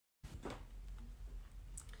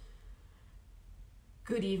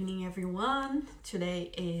Good evening, everyone. Today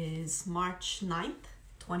is March 9th,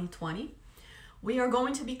 2020. We are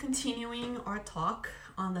going to be continuing our talk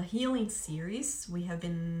on the healing series. We have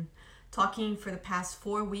been talking for the past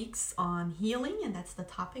 4 weeks on healing, and that's the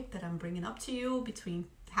topic that I'm bringing up to you between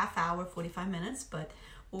half hour, 45 minutes, but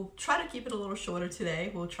we'll try to keep it a little shorter today.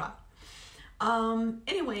 We'll try.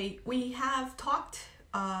 Anyway, we have talked,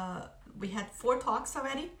 we had 4 talks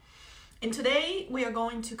already. And today we are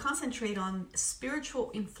going to concentrate on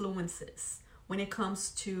spiritual influences when it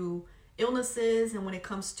comes to illnesses and when it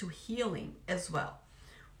comes to healing as well.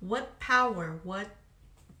 What power, what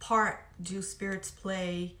part do spirits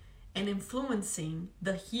play in influencing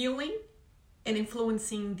the healing and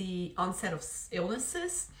influencing the onset of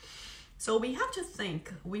illnesses? So we have to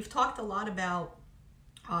think. We've talked a lot about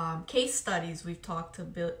case studies. We've talked a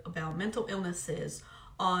bit about mental illnesses,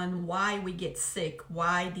 on why we get sick,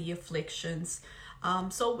 why the afflictions.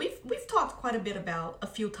 So we've talked quite a bit about a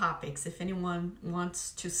few topics. If anyone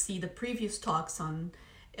wants to see the previous talks on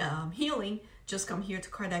healing, just come here to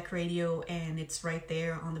Kardec Radio, and it's right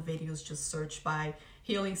there on the videos. Just search by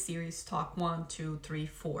Healing Series Talk 1, 2, 3,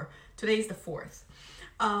 4. Today's the 4th.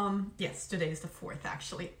 Yes, today's the 4th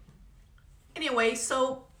actually. Anyway,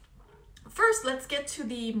 so first let's get to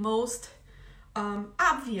the most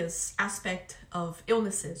obvious aspect of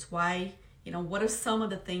illnesses. Why, what are some of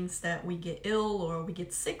the things that we get ill or we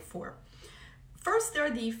get sick for? First, there are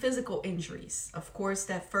the physical injuries. Of course,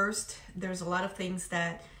 there's a lot of things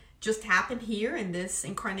that just happen here in this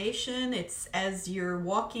incarnation. It's as you're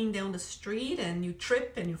walking down the street and you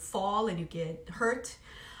trip and you fall and you get hurt.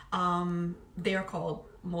 They're called,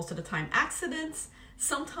 most of the time, accidents.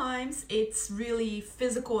 Sometimes it's really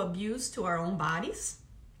physical abuse to our own bodies.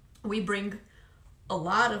 We bring a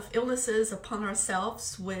lot of illnesses upon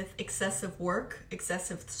ourselves with excessive work,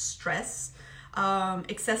 excessive stress,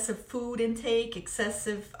 excessive food intake,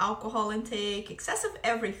 excessive alcohol intake, excessive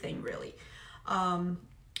everything really. I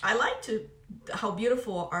like how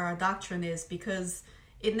beautiful our doctrine is, because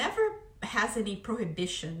it never has any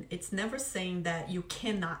prohibition. It's never saying that you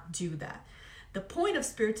cannot do that. The point of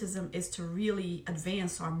Spiritism is to really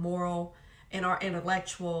advance our moral and our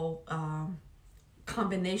intellectual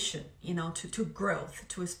combination, to growth,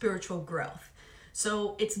 to a spiritual growth.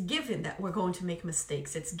 So it's given that we're going to make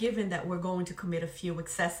mistakes. It's given that we're going to commit a few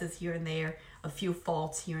excesses here and there, a few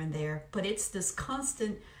faults here and there. But it's this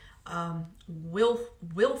constant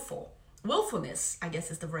willfulness, I guess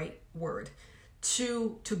is the right word,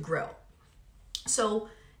 to grow. So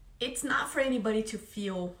it's not for anybody to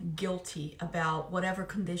feel guilty about whatever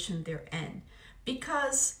condition they're in,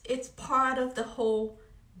 because it's part of the whole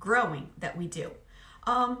growing that we do.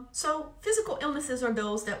 So physical illnesses are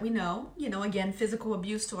those that we know, again, physical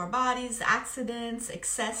abuse to our bodies, accidents,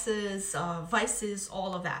 excesses, vices,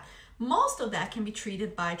 all of that. Most of that can be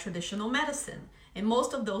treated by traditional medicine, and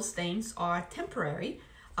most of those things are temporary.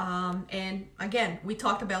 And again, we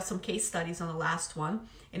talked about some case studies on the last one,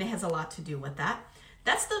 and it has a lot to do with that.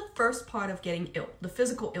 That's the first part of getting ill, the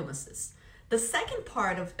physical illnesses. The second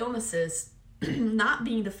part of illnesses, not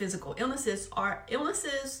being the physical illnesses, are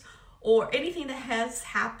illnesses or anything that has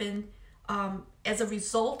happened as a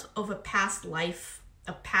result of a past life,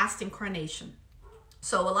 a past incarnation.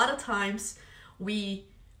 So a lot of times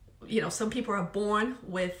some people are born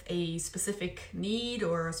with a specific need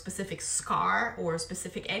or a specific scar or a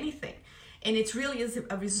specific anything. And it really is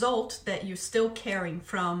a result that you're still carrying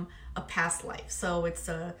from a past life. So it's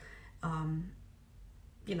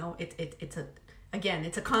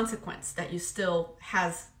it's a consequence that you still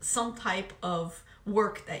has some type of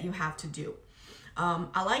work that you have to do.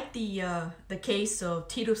 I like the case of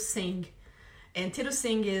Tito Singh, and Tito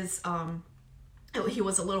Singh is he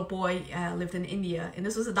was a little boy, lived in India, and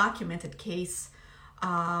this was a documented case.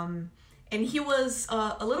 And he was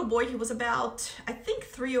a little boy. He was about, I think,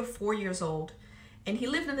 3 or 4 years old, and he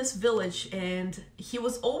lived in this village. And he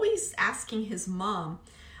was always asking his mom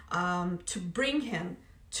to bring him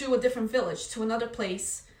to a different village, to another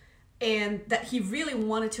place, and that he really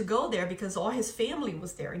wanted to go there because all his family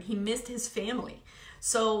was there and he missed his family.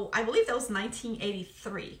 So I believe that was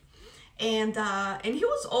 1983. And he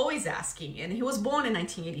was always asking, and he was born in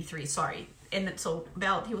 1983, sorry. And so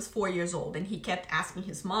he was 4 years old, and he kept asking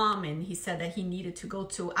his mom, and he said that he needed to go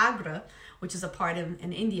to Agra, which is a part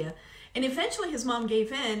in India. And eventually his mom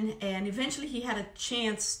gave in, and eventually he had a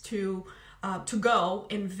chance to go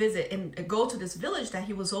and visit and go to this village that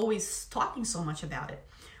he was always talking so much about it.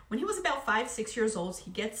 When he was about 5, 6 years old,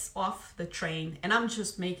 he gets off the train, and I'm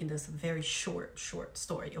just making this a very short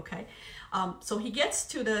story, okay? So he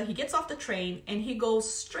gets off the train, and he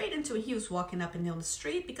goes straight into, he was walking up and down the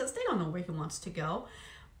street because they don't know where he wants to go.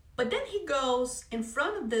 But then he goes in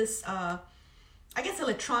front of this, I guess,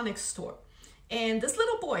 electronics store. And this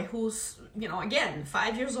little boy who's, again,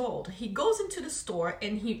 5 years old, he goes into the store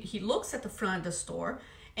and he looks at the front of the store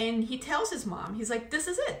and he tells his mom, he's like, this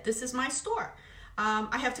is it. This is my store.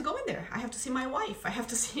 I have to go in there. I have to see my wife. I have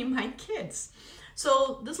to see my kids.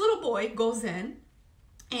 So this little boy goes in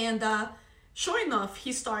and sure enough,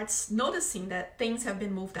 he starts noticing that things have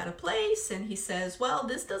been moved out of place. And he says, well,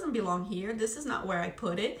 this doesn't belong here. This is not where I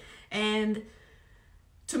put it. And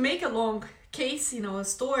to make a long case, a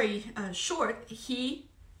story short, he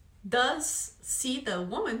does see the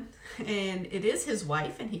woman and it is his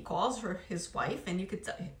wife, and he calls her his wife, and you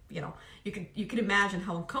could imagine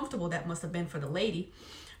how uncomfortable that must have been for the lady.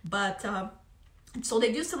 But so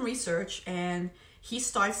they do some research and he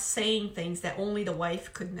starts saying things that only the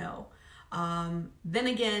wife could know. Then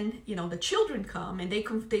again, the children come and they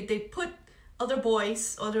put other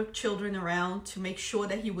boys, other children around to make sure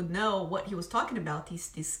that he would know what he was talking about,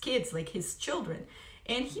 these kids, like his children.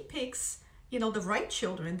 And he picks, the right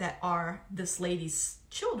children that are this lady's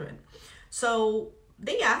children. So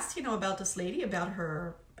they asked, about this lady, about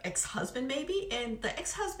her ex-husband maybe. And the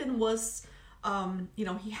ex-husband was,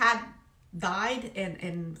 he had died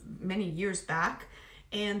and many years back.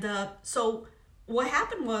 And so what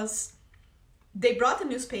happened was they brought the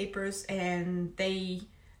newspapers and they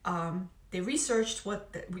researched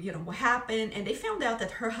what happened, and they found out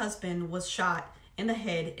that her husband was shot in the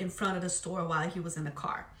head in front of the store while he was in the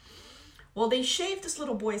car. Well, they shaved this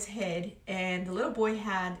little boy's head, and the little boy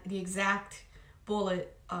had the exact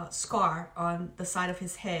bullet scar on the side of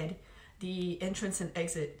his head, the entrance and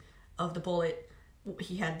exit of the bullet.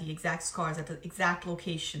 He had the exact scars at the exact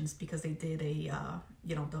locations because they did a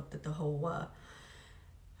the whole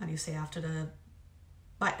how do you say, after the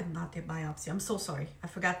not the biopsy, I'm so sorry, I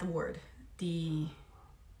forgot the word,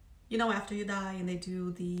 after you die and they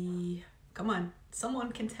do the, come on,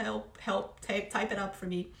 someone can help type it up for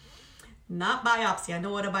me. Not biopsy, I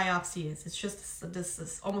know what a biopsy is. It's just, this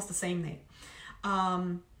is almost the same name.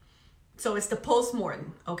 So it's the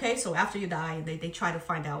post-mortem, okay? So after you die, they try to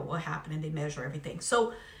find out what happened and they measure everything.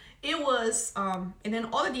 So it was, and then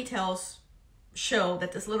all the details show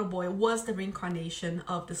that this little boy was the reincarnation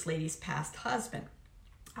of this lady's past husband.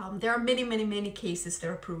 There are many, many, many cases that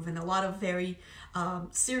are proven, a lot of very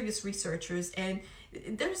serious researchers, and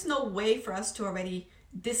there's no way for us to already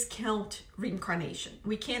discount reincarnation.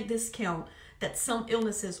 We can't discount that some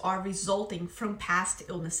illnesses are resulting from past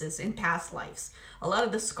illnesses in past lives. A lot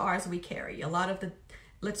of the scars we carry, a lot of the,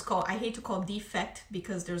 I hate to call defect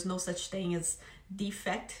because there's no such thing as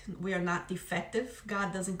defect. We are not defective.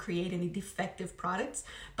 God doesn't create any defective products.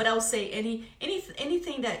 But I would say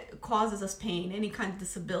anything that causes us pain, any kind of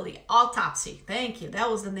disability, autopsy. Thank you.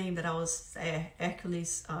 That was the name that I was,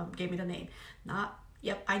 Hercules gave me the name.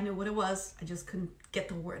 Yep, I knew what it was. I just couldn't get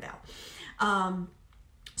the word out.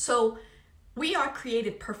 So we are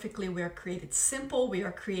created perfectly. We are created simple. We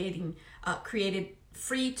are created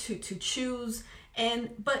free to choose.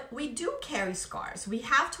 But we do carry scars. We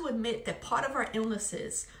have to admit that part of our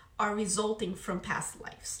illnesses are resulting from past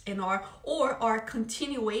lives and are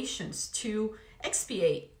continuations to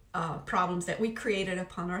expiate problems that we created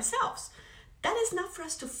upon ourselves. That is not for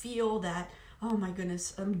us to feel that, oh my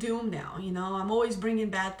goodness, I'm doomed now. I'm always bringing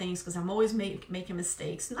bad things because I'm always making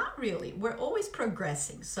mistakes. Not really. We're always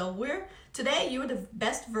progressing. So today you're the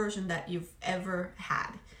best version that you've ever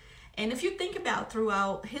had. And if you think about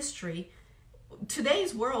throughout history,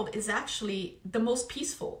 today's world is actually the most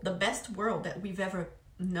peaceful, the best world that we've ever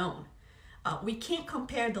known. We can't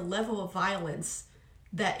compare the level of violence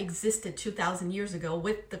that existed 2,000 years ago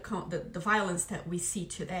with the violence that we see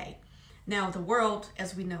today. Now, the world,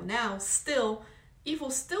 as we know now,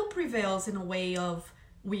 evil still prevails in a way of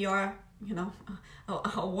we are,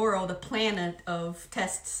 a world, a planet of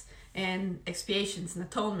tests and expiations and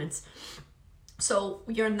atonements. So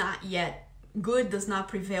we are not yet, good does not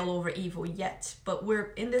prevail over evil yet, but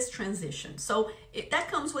we're in this transition. So that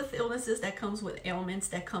comes with illnesses, that comes with ailments,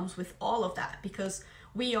 that comes with all of that, because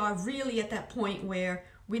we are really at that point where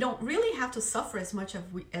we don't really have to suffer as much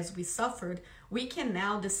as we suffered. We can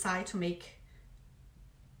now decide to make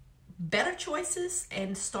better choices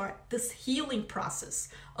and start this healing process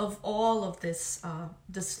of all of this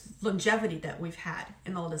longevity that we've had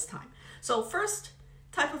in all this time. So first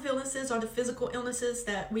type of illnesses are the physical illnesses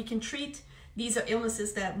that we can treat. These are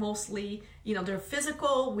illnesses that mostly, they're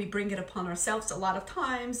physical. We bring it upon ourselves a lot of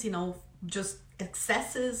times, just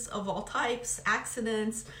excesses of all types,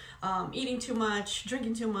 accidents, eating too much,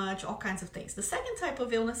 drinking too much, all kinds of things. The second type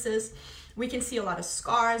of illnesses, we can see a lot of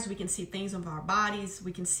scars, we can see things of our bodies,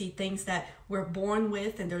 we can see things that we're born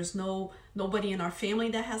with, and there's nobody in our family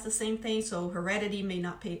that has the same thing, so heredity may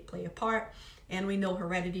not play a part. And we know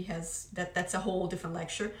heredity has, that's a whole different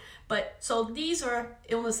lecture. But so these are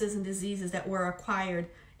illnesses and diseases that were acquired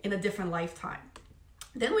in a different lifetime.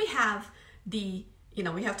 Then we have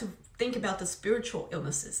we have to think about the spiritual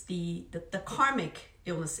illnesses, the karmic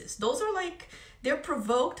illnesses. Those are like, they're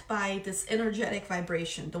provoked by this energetic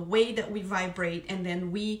vibration, the way that we vibrate, and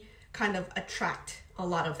then we kind of attract a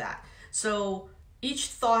lot of that. So each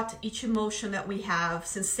thought, each emotion that we have,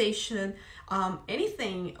 sensation,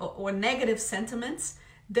 anything or negative sentiments,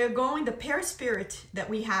 the perispirit that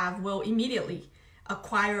we have will immediately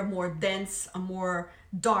acquire a more dense, a more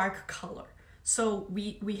dark color. So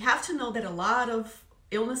we have to know that a lot of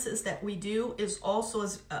illnesses that we do is also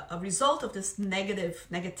as a result of this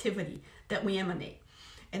negativity that we emanate.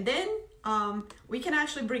 And then we can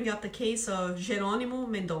actually bring up the case of Jerônimo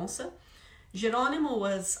Mendonça. Jerônimo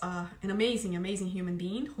was an amazing human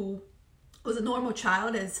being who was a normal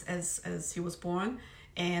child as he was born,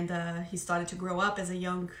 and he started to grow up as a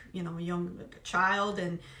young child,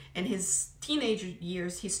 and in his teenage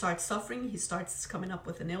years he starts suffering, he starts coming up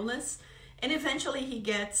with an illness, and eventually he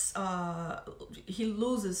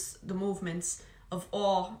loses the movements of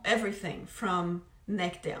everything from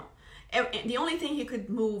neck down. The only thing he could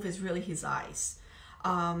move is really his eyes.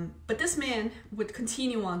 But this man would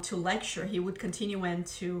continue on to lecture. He would continue on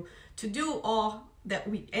to do all that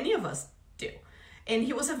any of us do. And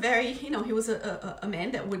he was a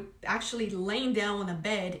man that would actually lay down on a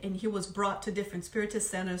bed, and he was brought to different spiritist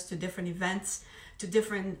centers, to different events, to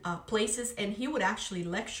different places, and he would actually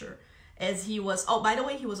lecture as he was. Oh, by the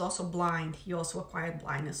way, he was also blind. He also acquired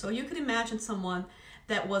blindness. So you could imagine someone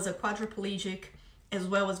that was a quadriplegic as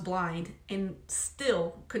well as blind and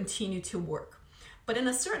still continue to work. But in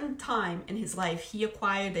a certain time in his life, he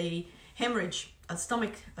acquired a hemorrhage, a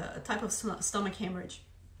type of stomach hemorrhage.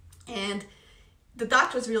 And the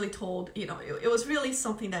doctors really told, it was really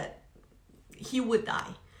something that he would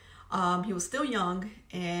die. He was still young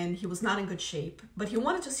and he was not in good shape, but he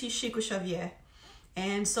wanted to see Chico Xavier.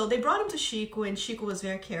 And so they brought him to Chico, and Chico was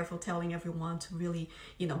very careful, telling everyone to really,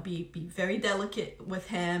 be very delicate with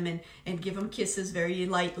him and give him kisses very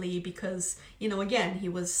lightly, because, again,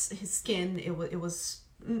 his skin, he was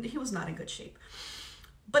not in good shape.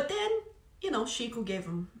 But then, Chico gave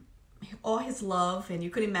him all his love, and you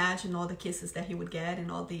could imagine all the kisses that he would get and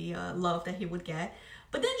all the love that he would get.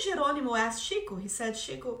 But then Jerônimo asked Chico, he said,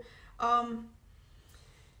 Chico,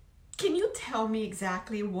 can you tell me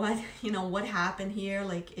exactly what happened here?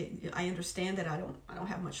 I understand that I don't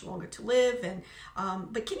have much longer to live, and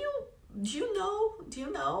but do you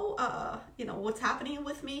know what's happening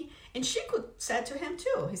with me? And Chico said to him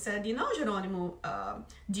too. He said, Jerônimo,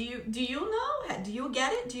 do you know? Do you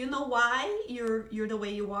get it? Do you know why you're the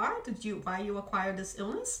way you are? Why you acquired this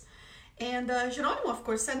illness? And Jerônimo, of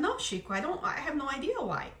course, said, no, Chico, I have no idea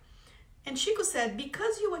why. And Chico said,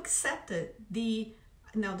 because you accepted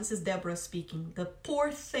now this is Debora speaking, the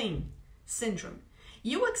poor thing syndrome.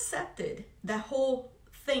 You accepted that whole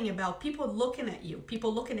thing about people looking at you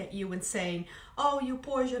and saying, oh, you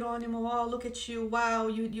poor Jerônimo, oh, look at you, wow,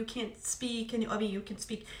 you can't speak, and you can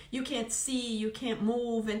speak, you can't see, you can't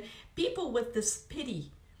move, and people with this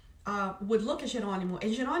pity would look at Jerônimo,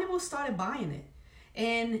 and Jerônimo started buying it,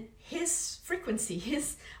 and his frequency,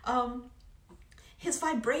 his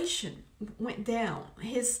vibration went down,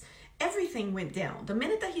 everything went down. The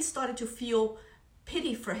minute that he started to feel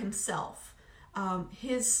pity for himself,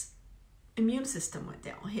 his immune system went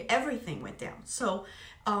down. Everything went down. So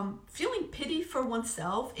feeling pity for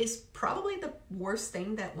oneself is probably the worst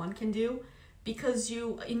thing that one can do, because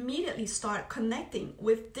you immediately start connecting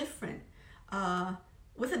with a different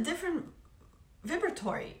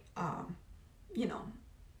vibratory,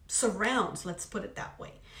 surrounds, let's put it that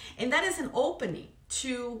way. And that is an opening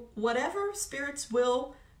to whatever spirits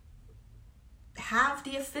will have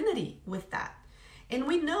the affinity with that. And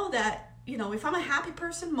we know that, if I'm a happy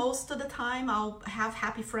person, most of the time I'll have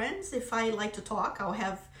happy friends. If I like to talk, I'll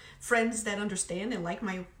have friends that understand and like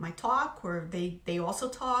my talk, or they also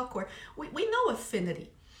talk, or we know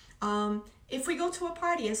affinity. If we go to a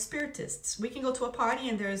party as spiritists, we can go to a party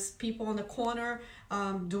and there's people on the corner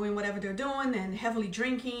doing whatever they're doing and heavily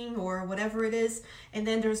drinking or whatever it is. And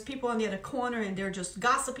then there's people on the other corner and they're just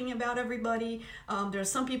gossiping about everybody.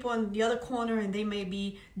 There's some people on the other corner and they may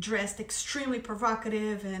be dressed extremely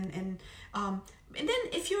provocative and And then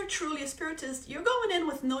if you're truly a spiritist, you're going in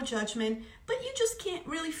with no judgment, but you just can't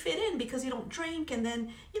really fit in because you don't drink. And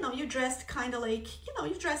then, you're dressed kind of like,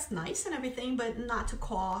 you're dressed nice and everything, but not to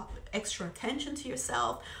call extra attention to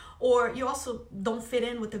yourself. Or you also don't fit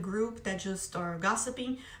in with the group that just are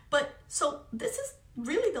gossiping. But so this is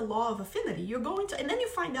really the law of affinity. You're going to, and then you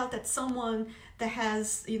find out that someone that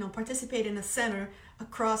has, participated in a center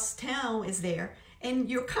across town is there. And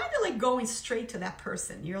you're kind of like going straight to that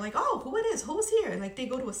person. You're like, oh, who it is? Who's here? Like they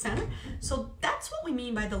go to a center. So that's what we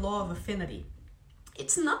mean by the law of affinity.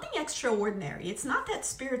 It's nothing extraordinary. It's not that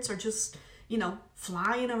spirits are just,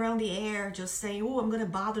 flying around the air, just saying, oh, I'm going to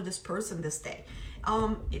bother this person this day.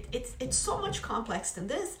 It's so much complex than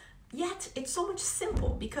this, yet it's so much simple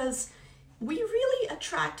because we really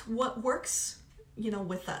attract what works,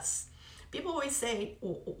 with us. People always say,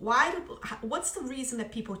 what's the reason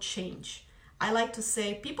that people change? I like to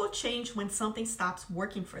say people change when something stops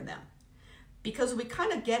working for them, because we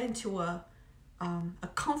kind of get into a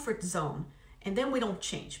comfort zone and then we don't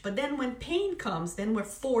change. But then when pain comes, then we're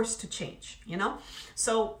forced to change,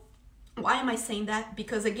 So why am I saying that?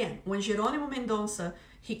 Because again, when Geronimo Mendonça,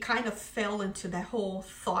 he kind of fell into that whole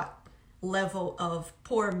thought level of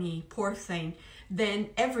poor me, poor thing, then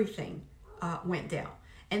everything went down.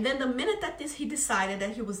 And then the minute that he decided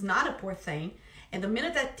that he was not a poor thing, and the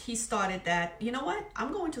minute that he started that,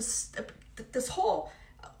 I'm going to, this whole,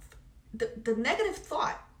 the negative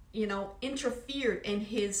thought, interfered in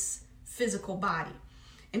his physical body.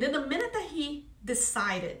 And then the minute that he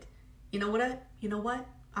decided, you know what,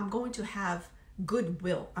 I'm going to have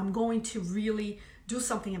goodwill. I'm going to really do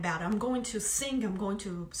something about it. I'm going to sing. I'm going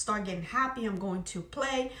to start getting happy. I'm going to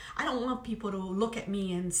play. I don't want people to look at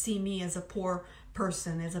me and see me as a poor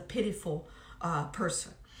person, as a pitiful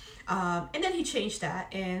person. And then he changed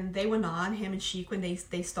that, and they went on, him and Chico, and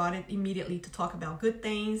they started immediately to talk about good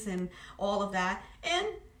things and all of that. And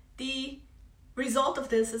the result of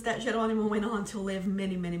this is that Geronimo went on to live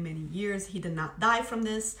many, many, many years. He did not die from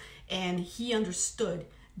this, and he understood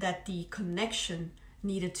that the connection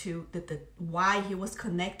needed to, why he was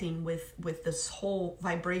connecting with this whole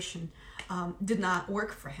vibration did not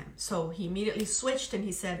work for him. So he immediately switched and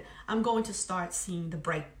he said, I'm going to start seeing the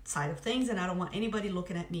bright side of things, and I don't want anybody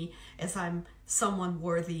looking at me as I'm someone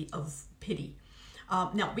worthy of pity.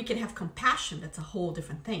 Now, we can have compassion. That's a whole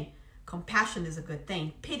different thing. Compassion is a good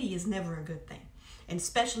thing. Pity is never a good thing. And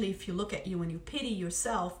especially if you look at you and you pity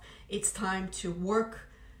yourself, it's time to work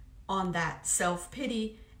on that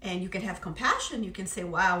self-pity. And you can have compassion. You can say,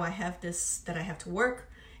 wow, I have this that I have to work,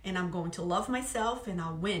 and I'm going to love myself and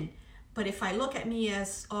I'll win. But if I look at me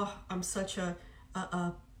as, oh, I'm such a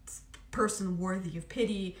person worthy of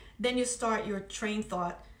pity, then you start your train of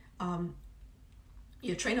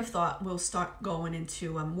thought will start going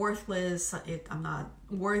into, I'm worthless, I'm not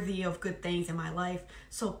worthy of good things in my life.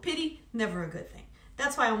 So pity, never a good thing.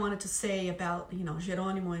 That's why I wanted to say about,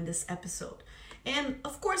 Geronimo in this episode. And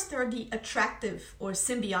of course, there are the attractive or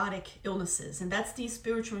symbiotic illnesses, and that's the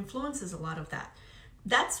spiritual influences, a lot of that.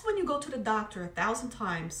 That's when you go to the doctor 1,000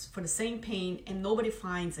 times for the same pain and nobody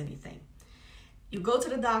finds anything. You go to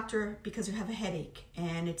the doctor because you have a headache,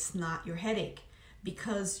 and it's not your headache,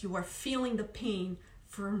 because you are feeling the pain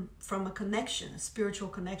from a connection, a spiritual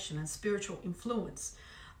connection, a spiritual influence.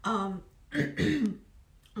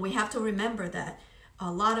 We have to remember that a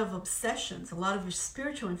lot of obsessions, a lot of your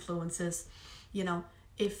spiritual influences,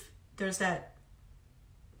 if there's that,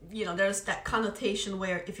 there's that connotation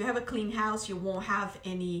where if you have a clean house, you won't have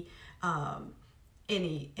any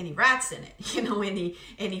rats in it,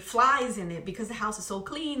 any flies in it, because the house is so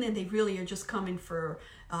clean and they really are just coming for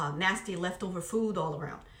nasty leftover food all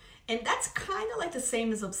around. And that's kind of like the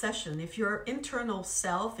same as obsession. If your internal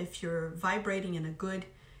self, if you're vibrating in a good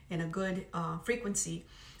frequency,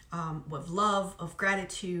 with love, of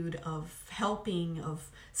gratitude, of helping, of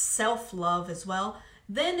self-love as well,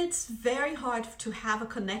 then it's very hard to have a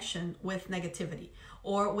connection with negativity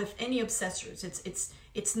or with any obsessors.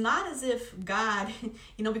 It's not as if God,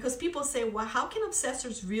 because people say, well, how can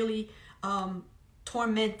obsessors really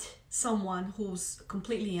torment someone who's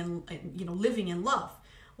completely living in love?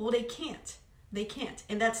 Well, they can't.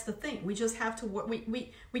 And that's the thing. We just have to work.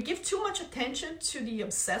 We give too much attention to the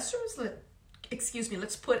obsessors.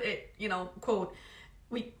 Let's put it, quote,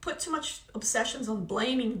 we put too much obsessions on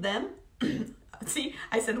blaming them. See,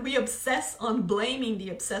 I said we obsess on blaming the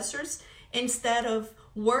obsessors instead of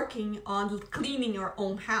working on cleaning our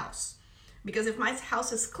own house. Because if my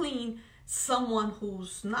house is clean, someone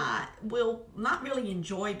who's not will not really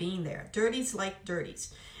enjoy being there. Dirties like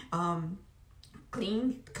dirties.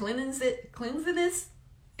 Cleanliness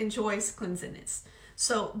enjoys cleanliness.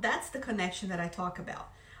 So that's the connection that I talk about.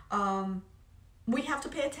 we have to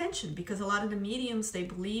pay attention, because a lot of the mediums, they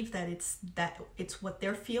believe that it's what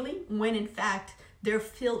they're feeling, when in fact they're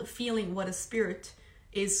feeling what a spirit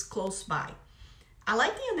is close by. I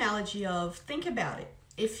like the analogy of, think about it.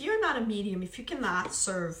 If you're not a medium, if you cannot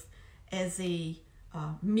serve as a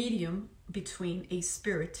medium between a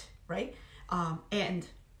spirit, right, and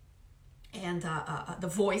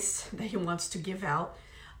the voice that he wants to give out,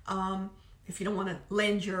 if you don't want to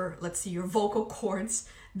lend your, let's see, your vocal cords,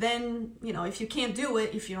 then, if you can't do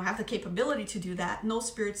it, if you don't have the capability to do that, no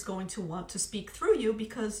spirit's going to want to speak through you,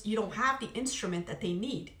 because you don't have the instrument that they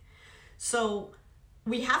need. So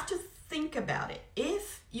we have to think about it.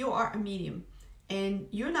 If you are a medium and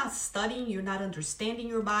you're not studying, you're not understanding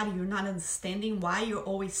your body, you're not understanding why you're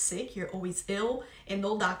always sick, you're always ill, and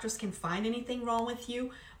no doctors can find anything wrong with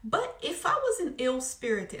you. But if I was an ill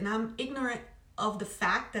spirit and I'm ignorant of the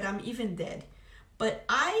fact that I'm even dead, but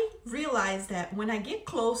I realize that when I get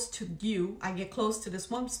close to you, I get close to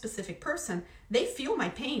this one specific person, they feel my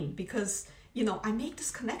pain, because I make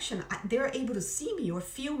this connection. They're able to see me or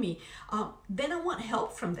feel me. Then I want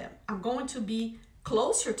help from them. I'm going to be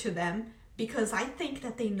closer to them because I think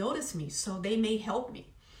that they notice me, so they may help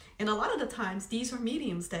me. And a lot of the times, these are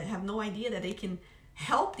mediums that have no idea that they can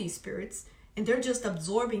help these spirits, and they're just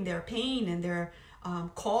absorbing their pain and their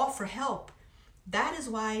call for help. That is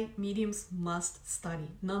why mediums must study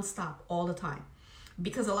nonstop all the time.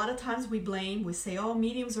 Because a lot of times we say, oh,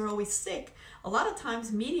 mediums are always sick. A lot of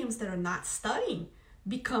times mediums that are not studying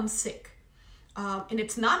become sick. And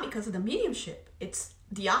it's not because of the mediumship. It's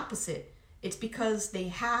the opposite. It's because they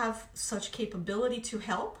have such capability to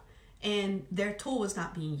help and their tool is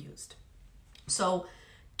not being used. So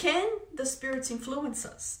can the spirits influence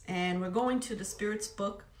us? And we're going to the spirits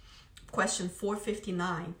book, question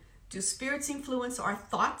 459. Do spirits influence our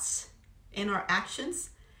thoughts and our actions?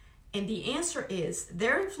 And the answer is,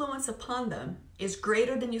 their influence upon them is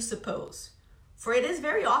greater than you suppose, for it is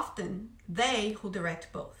very often they who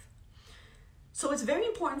direct both. So it's very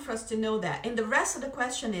important for us to know that. And the rest of the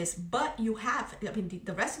question is,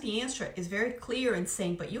 the rest of the answer is very clear in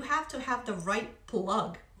saying, but you have to have the right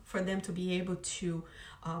plug for them to be able to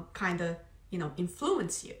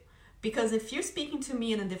influence you. Because if you're speaking to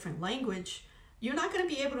me in a different language, you're not going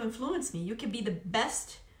to be able to influence me. You can be the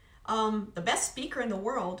best speaker in the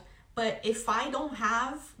world, but if I don't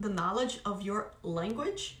have the knowledge of your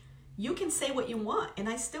language, you can say what you want and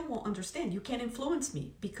I still won't understand. You can't influence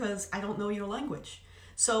me because I don't know your language.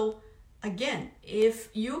 So again, if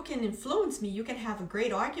you can influence me, you can have a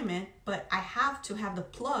great argument, but I have to have the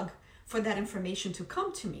plug for that information to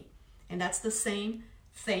come to me. And that's the same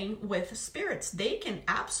thing with spirits. They can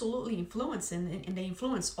absolutely influence, and they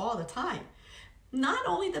influence all the time. Not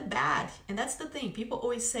only the bad, and that's the thing. People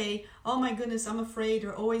always say, oh my goodness, I'm afraid.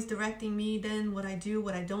 They're always directing me then what I do,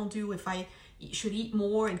 what I don't do, if I should eat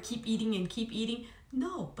more and keep eating and keep eating.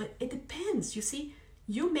 No, but it depends. You see,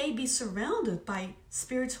 you may be surrounded by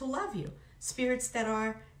spirits who love you, spirits that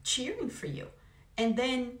are cheering for you. And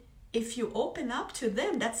then if you open up to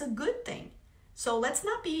them, that's a good thing. So let's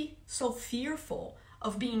not be so fearful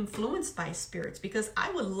of being influenced by spirits, because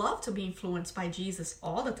I would love to be influenced by Jesus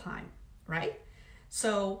all the time, right?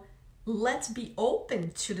 So let's be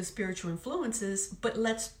open to the spiritual influences, but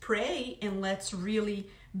let's pray and let's really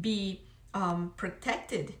be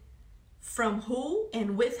protected from who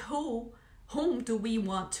and with whom do we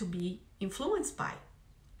want to be influenced by,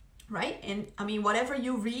 right? And I mean, whatever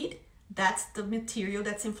you read, that's the material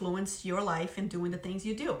that's influenced your life and doing the things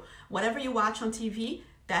you do. Whatever you watch on TV,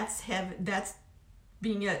 that's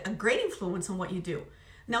being a great influence on what you do.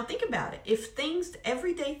 Now think about it. If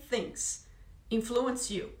everyday things influence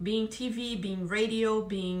you, being TV, being radio,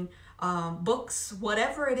 being books,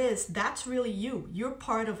 whatever it is, that's really you. You're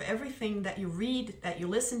part of everything that you read, that you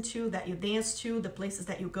listen to, that you dance to, the places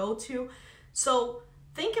that you go to. So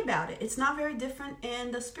think about it. It's not very different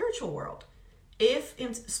in the spiritual world. If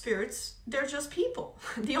in spirits, they're just people.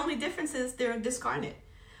 The only difference is they're discarnate.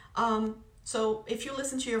 So if you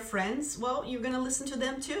listen to your friends, well, you're going to listen to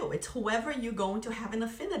them too. It's whoever you're going to have an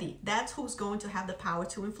affinity. That's who's going to have the power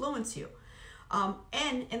to influence you.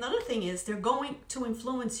 And another thing is, they're going to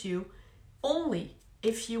influence you only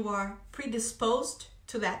if you are predisposed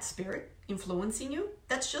to that spirit influencing you.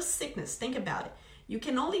 That's just sickness. Think about it. You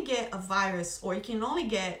can only get a virus, or you can only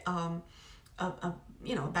get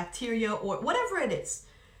bacteria, or whatever it is.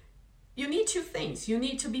 You need two things. You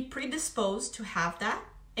need to be predisposed to have that,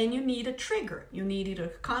 and you need a trigger. You need either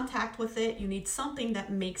contact with it. You need something that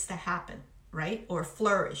makes that happen, right? Or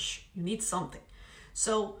flourish. You need something.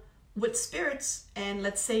 So with spirits, and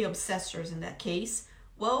let's say obsessors in that case,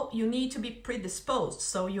 well, you need to be predisposed.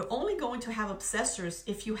 So you're only going to have obsessors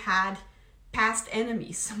if you had past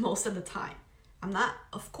enemies most of the time. I'm not,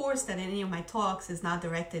 of course, that any of my talks is not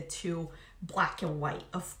directed to black and white.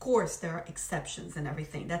 Of course, there are exceptions and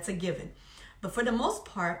everything. That's a given. But for the most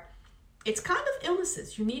part, it's kind of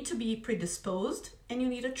illnesses. You need to be predisposed and you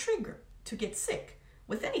need a trigger to get sick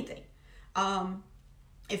with anything.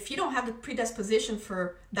 If you don't have the predisposition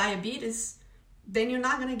for diabetes, then you're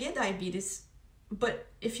not going to get diabetes. But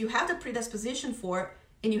if you have the predisposition for it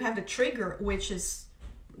and you have the trigger, which is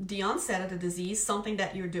the onset of the disease, something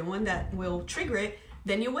that you're doing that will trigger it,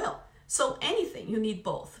 then you will. So anything, you need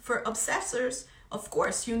both. For obsessors, of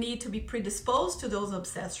course, you need to be predisposed to those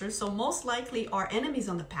obsessors. So most likely our enemies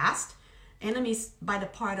on the past, enemies by the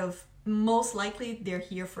part of most likely they're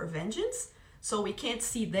here for vengeance. So we can't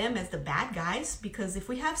see them as the bad guys, because if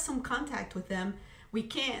we have some contact with them, we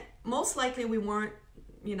can't, most likely we weren't,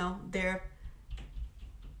 their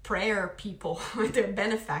prayer people, their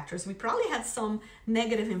benefactors. We probably had some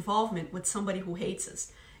negative involvement with somebody who hates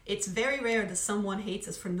us. It's very rare that someone hates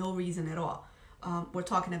us for no reason at all. We're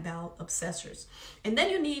talking about obsessors. And then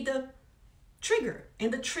you need the trigger.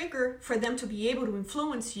 And the trigger for them to be able to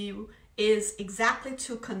influence you is exactly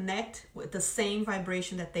to connect with the same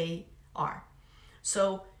vibration that they are.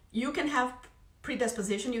 So you can have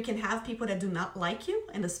predisposition. You can have people that do not like you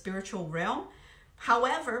in the spiritual realm.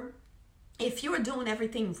 However, if you are doing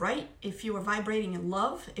everything right, if you are vibrating in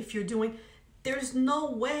love, there's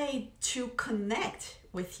no way to connect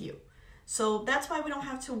with you. So that's why we don't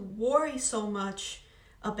have to worry so much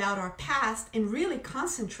about our past and really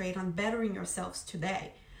concentrate on bettering ourselves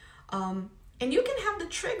today. And you can have the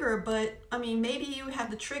trigger, but maybe you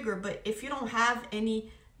have the trigger, but if you don't have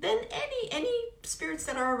any, then any spirits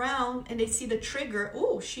that are around and they see the trigger,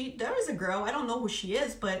 there is a girl, I don't know who she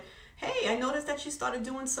is, but hey, I noticed that she started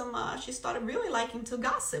doing she started really liking to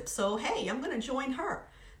gossip. So hey, I'm going to join her.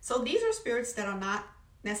 So these are spirits that are not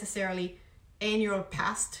necessarily in your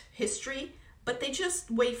past history, but they just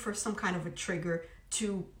wait for some kind of a trigger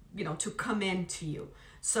to come into you.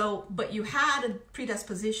 So, but you had a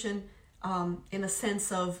predisposition in a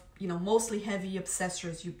sense of, mostly heavy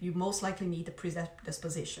obsessors. You most likely need the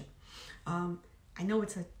predisposition. I know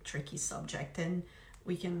it's a tricky subject and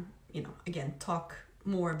we can, again, talk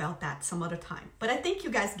more about that some other time. But I think you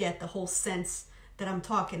guys get the whole sense that I'm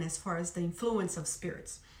talking as far as the influence of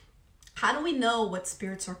spirits. How do we know what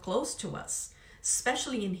spirits are close to us,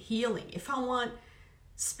 especially in healing? If I want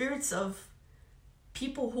spirits of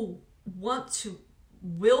people who want to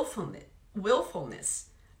willfulness,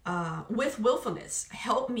 with willfulness,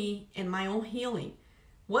 help me in my own healing,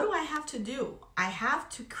 what do I have to do? I have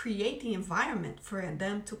to create the environment for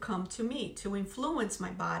them to come to me, to influence my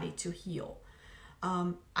body to heal.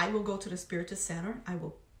 I will go to the Spiritus Center. I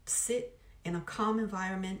will sit in a calm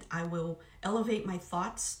environment. I will elevate my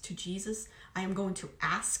thoughts to Jesus. I am going to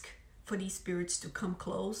ask for these spirits to come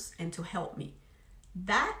close and to help me.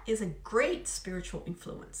 That is a great spiritual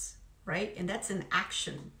influence, right? And that's an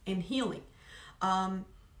action in healing.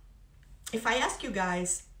 If I ask you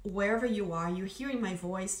guys, wherever you are, you're hearing my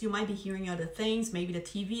voice, you might be hearing other things. Maybe the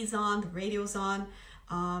TV's on, the radio's on.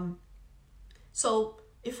 So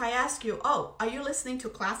if I ask you, are you listening to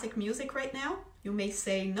classic music right now? You may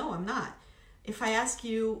say, no, I'm not. If I ask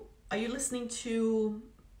you, are you listening to,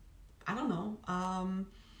 I don't know,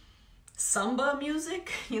 samba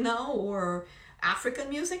music, or African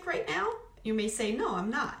music right now? You may say, no, I'm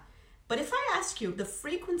not. But if I ask you the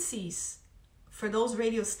frequencies for those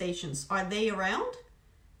radio stations, are they around?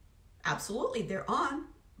 Absolutely, they're on.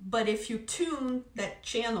 But if you tune that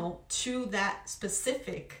channel to that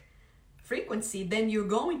specific frequency, then you're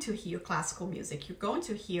going to hear classical music. You're going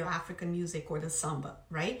to hear African music or the samba,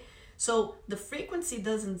 right? So the frequency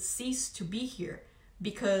doesn't cease to be here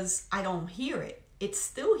because I don't hear it. It's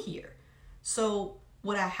still here. So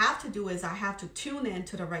what I have to do is I have to tune in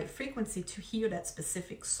to the right frequency to hear that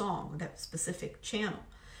specific song, that specific channel.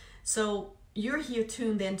 So you're here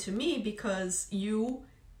tuned in to me because you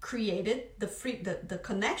created the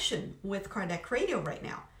connection with Kardec Radio right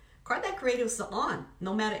now. Kardec Radio is on,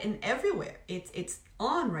 no matter in everywhere. It's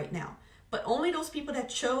on right now. But only those people that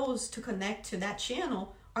chose to connect to that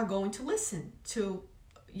channel are going to listen to,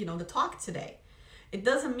 the talk today. It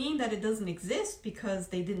doesn't mean that it doesn't exist because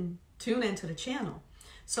they didn't tune into the channel.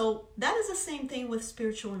 So that is the same thing with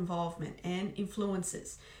spiritual involvement and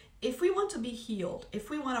influences. If we want to be healed, if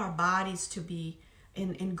we want our bodies to be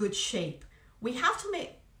in good shape, we have to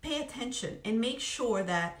pay attention and make sure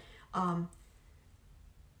that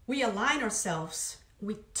we align ourselves,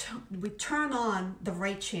 we turn on the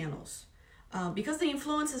right channels, because the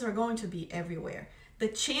influences are going to be everywhere. The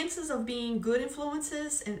chances of being good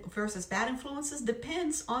influences versus bad influences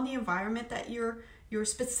depends on the environment that you're you're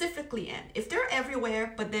specifically in. If they're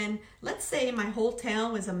everywhere, but then let's say my whole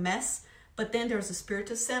town is a mess, but then there's a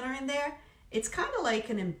spiritual center in there, it's kind of like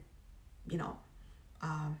an,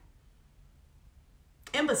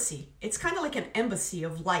 embassy. It's kind of like an embassy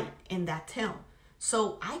of light in that town.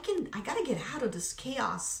 So I gotta get out of this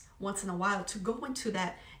chaos once in a while to go into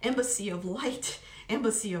that embassy of light,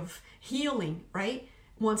 embassy of healing, right?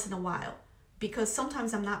 Once in a while, because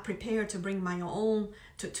sometimes I'm not prepared to bring my own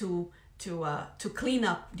to clean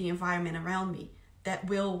up the environment around me that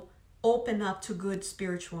will open up to good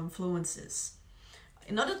spiritual influences.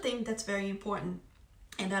 Another thing that's very important,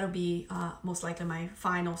 and that'll be most likely my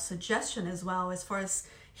final suggestion as well, as far as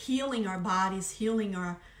healing our bodies, healing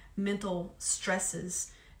our mental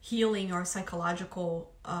stresses, healing our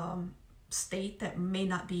psychological state that may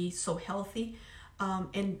not be so healthy,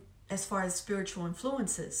 and as far as spiritual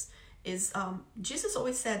influences, is Jesus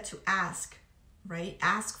always said to ask, right?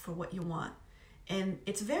 Ask for what you want. And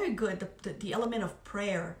it's very good. The element of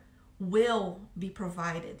prayer will be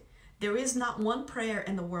provided. There is not one prayer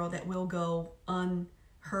in the world that will go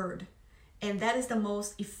unheard. And that is the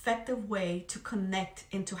most effective way to connect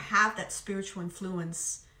and to have that spiritual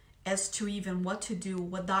influence as to even what to do,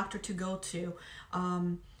 what doctor to go to,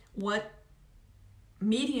 what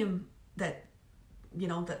medium that,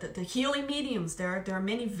 the healing mediums. There are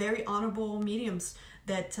many very honorable mediums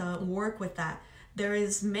that work with that. There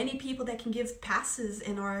is many people that can give passes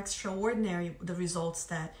and are extraordinary, the results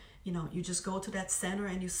that, you just go to that center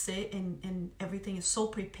and you sit and everything is so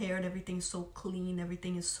prepared, everything is so clean,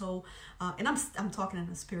 everything is so, and I'm talking on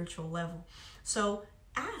a spiritual level. So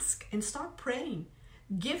ask and start praying.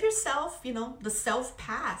 Give yourself, the self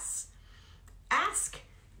pass. Ask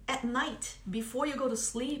at night before you go to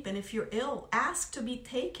sleep, and if you're ill, ask to be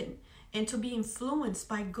taken and to be influenced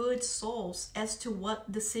by good souls as to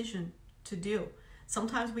what decision to do.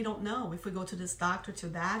 Sometimes we don't know if we go to this doctor, to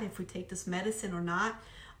that, if we take this medicine or not.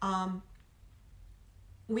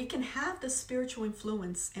 We can have the spiritual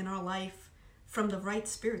influence in our life from the right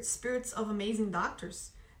spirits of amazing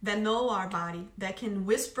doctors that know our body, that can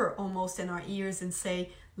whisper almost in our ears and say,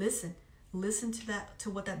 listen to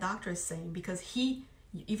what that doctor is saying, because he,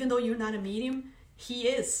 even though you're not a medium, he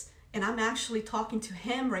is. And I'm actually talking to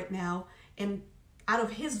him right now, and out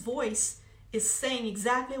of his voice is saying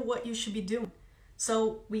exactly what you should be doing.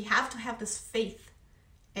 So we have to have this faith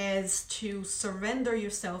as to surrender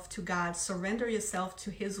yourself to God, surrender yourself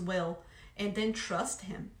to his will, and then trust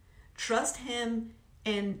him. Trust him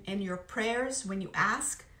in your prayers when you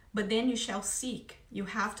ask, but then you shall seek. You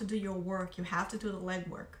have to do your work. You have to do the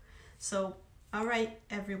legwork. So, all right,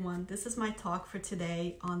 everyone, this is my talk for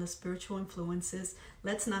today on the spiritual influences.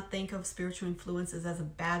 Let's not think of spiritual influences as a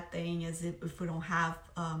bad thing, as if we don't have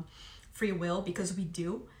free will, because we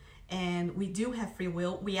do. And we do have free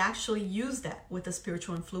will. We actually use that with the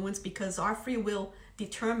spiritual influence, because our free will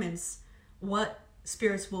determines what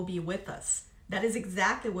spirits will be with us. That is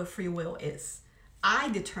exactly what free will is. I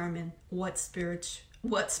determine what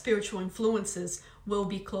spiritual influences will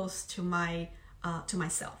be close to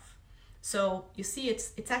myself. So you see,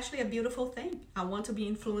 it's actually a beautiful thing. I want to be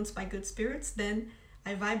influenced by good spirits, then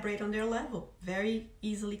I vibrate on their level, very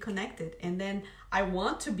easily connected. And then I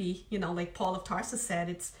want to be, like Paul of Tarsus said,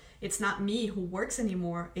 it's not me who works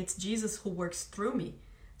anymore, it's Jesus who works through me.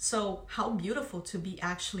 So how beautiful to be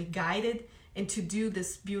actually guided and to do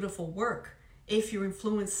this beautiful work if you're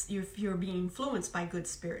being influenced by good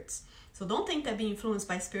spirits. So don't think that being influenced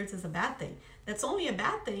by spirits is a bad thing. That's only a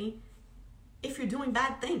bad thing if you're doing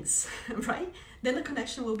bad things, right? Then the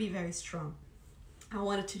connection will be very strong. I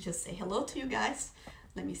wanted to just say hello to you guys.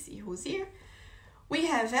 Let me see who's here. We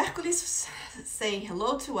have Hercules saying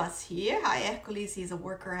hello to us here. Hi, Hercules. He's a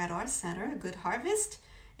worker at our center, Good Harvest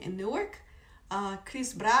in Newark.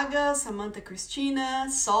 Chris Braga, Samantha Christina,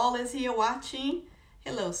 Saul is here watching.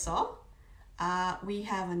 Hello, Saul. We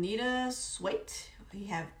have Anita Swaite. We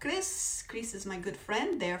have Chris. Chris is my good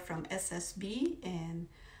friend. They're from SSB in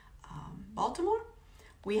Baltimore.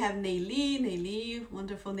 We have Nayli,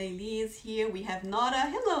 wonderful Nayli is here. We have Nada.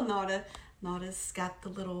 Hello, Nada. Nada's got the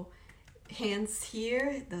little hands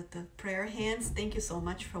here, the prayer hands. Thank you so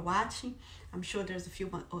much for watching. I'm sure there's a few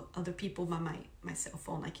other people by my cell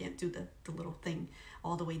phone. I can't do the little thing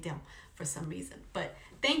all the way down for some reason. But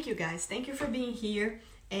thank you guys. Thank you for being here.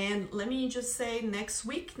 And let me just say, next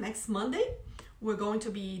Monday, we're going to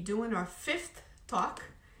be doing our 5th talk.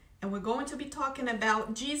 And we're going to be talking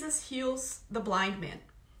about Jesus heals the blind man.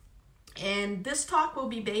 And this talk will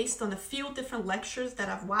be based on a few different lectures that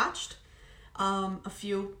I've watched. Some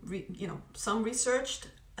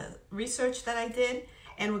research that I did,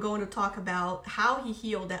 and we're going to talk about how he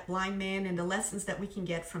healed that blind man and the lessons that we can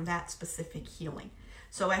get from that specific healing.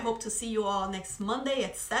 So I hope to see you all next Monday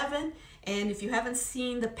at 7. And if you haven't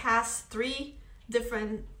seen the past 3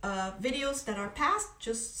 different videos that are past,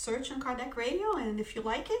 just search on Kardec Radio, and if you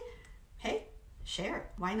like it, hey, share it.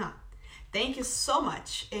 Why not? Thank you so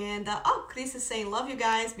much. And oh, Chris is saying, love you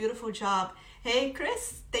guys, beautiful job. Hey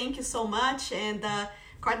Chris, thank you so much. And the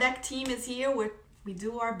Kardec team is here. We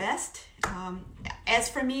do our best. As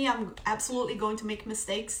for me, I'm absolutely going to make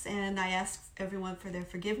mistakes, and I ask everyone for their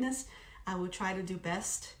forgiveness. I will try to do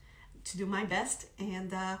my best.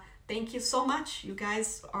 And thank you so much. You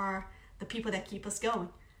guys are the people that keep us going.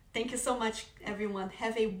 Thank you so much, everyone.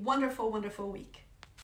 Have a wonderful, wonderful week.